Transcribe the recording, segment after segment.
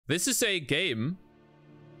This is a game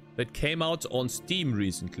that came out on Steam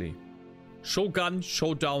recently. Shogun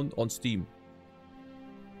Showdown on Steam.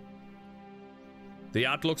 The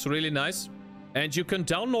art looks really nice. And you can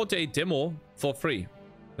download a demo for free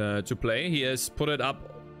to play. He has put it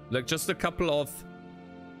up like just a couple of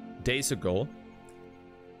days ago.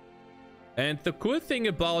 And the cool thing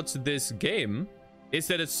about this game is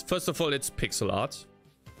that it's, first of all, it's pixel art.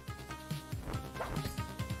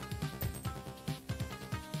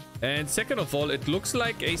 And second of all, it looks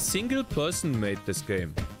like a single person made this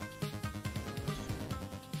game.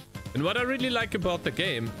 And what I really like about the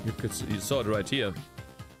game, you saw it right here,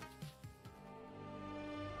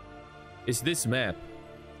 is this map.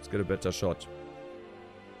 Let's get a better shot.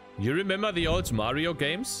 You remember the old Mario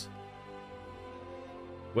games?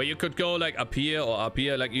 Where you could go like up here or up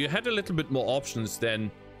here. Like you had a little bit more options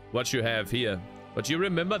than what you have here. But you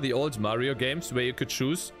remember the old Mario games where you could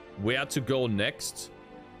choose where to go next?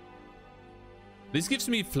 This gives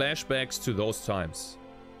me flashbacks to those times.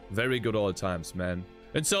 Very good old times, man.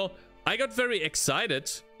 And so I got very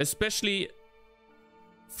excited, especially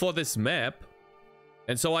for this map.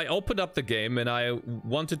 And so I opened up the game and I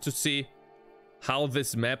wanted to see how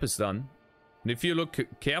this map is done. And if you look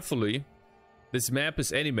carefully, this map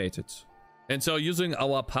is animated. And so using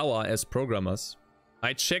our power as programmers,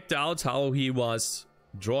 I checked out how he was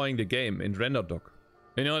drawing the game in RenderDoc.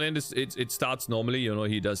 You know, and it starts normally, you know,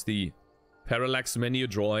 he does the parallax menu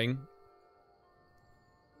drawing.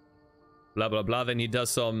 Blah, blah, blah. Then he does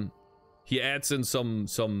some, he adds in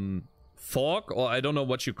some fog, or I don't know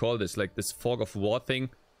what you call this, like this fog of war thing.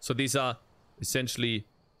 So these are essentially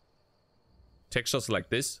textures like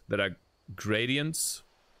this that are gradients.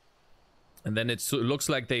 And then it looks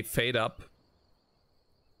like they fade up.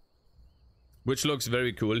 Which looks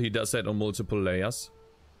very cool. He does that on multiple layers.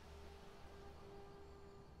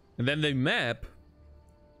 And then the map,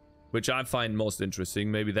 which I find most interesting.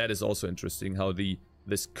 Maybe that is also interesting, how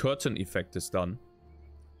this curtain effect is done.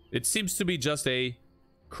 It seems to be just a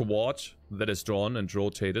quad that is drawn and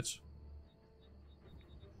rotated.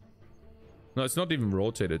 No, it's not even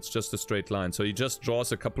rotated. It's just a straight line. So he just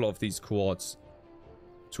draws a couple of these quads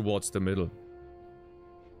towards the middle,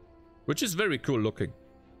 which is very cool looking.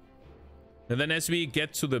 And then as we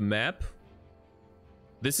get to the map,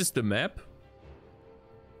 this is the map.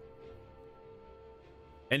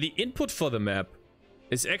 And the input for the map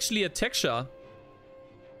is actually a texture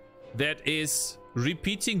that is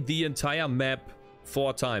repeating the entire map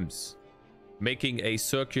 4 times, making a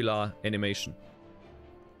circular animation.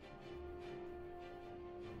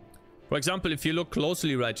 For example, if you look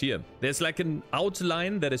closely right here, there's like an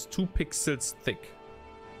outline that is 2 pixels thick.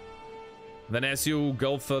 Then as you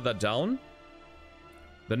go further down,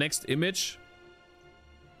 the next image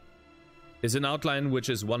is an outline which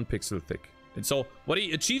is 1 pixel thick. And so what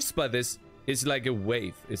he achieves by this is like a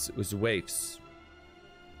wave. It's waves.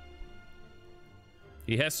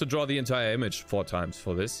 He has to draw the entire image 4 times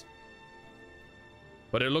for this.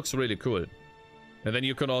 But it looks really cool. And then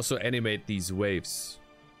you can also animate these waves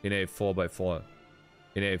in a 4x4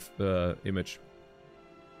 in a image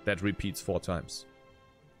that repeats 4 times.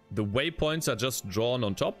 The waypoints are just drawn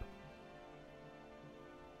on top.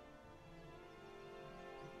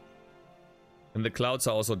 And the clouds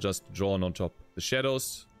are also just drawn on top. The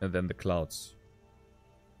shadows and then the clouds.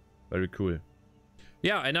 Very cool.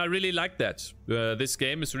 Yeah, and I really like that. This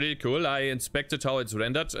game is really cool. I inspected how it's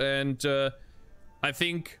rendered, and I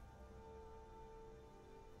think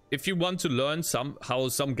if you want to learn how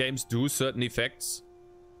some games do certain effects,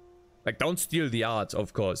 like, don't steal the art,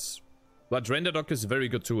 of course. But RenderDoc is a very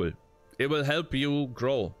good tool. It will help you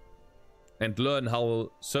grow and learn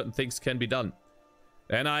how certain things can be done.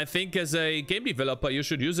 And I think as a game developer, you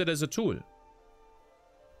should use it as a tool.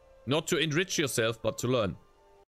 Not to enrich yourself, but to learn.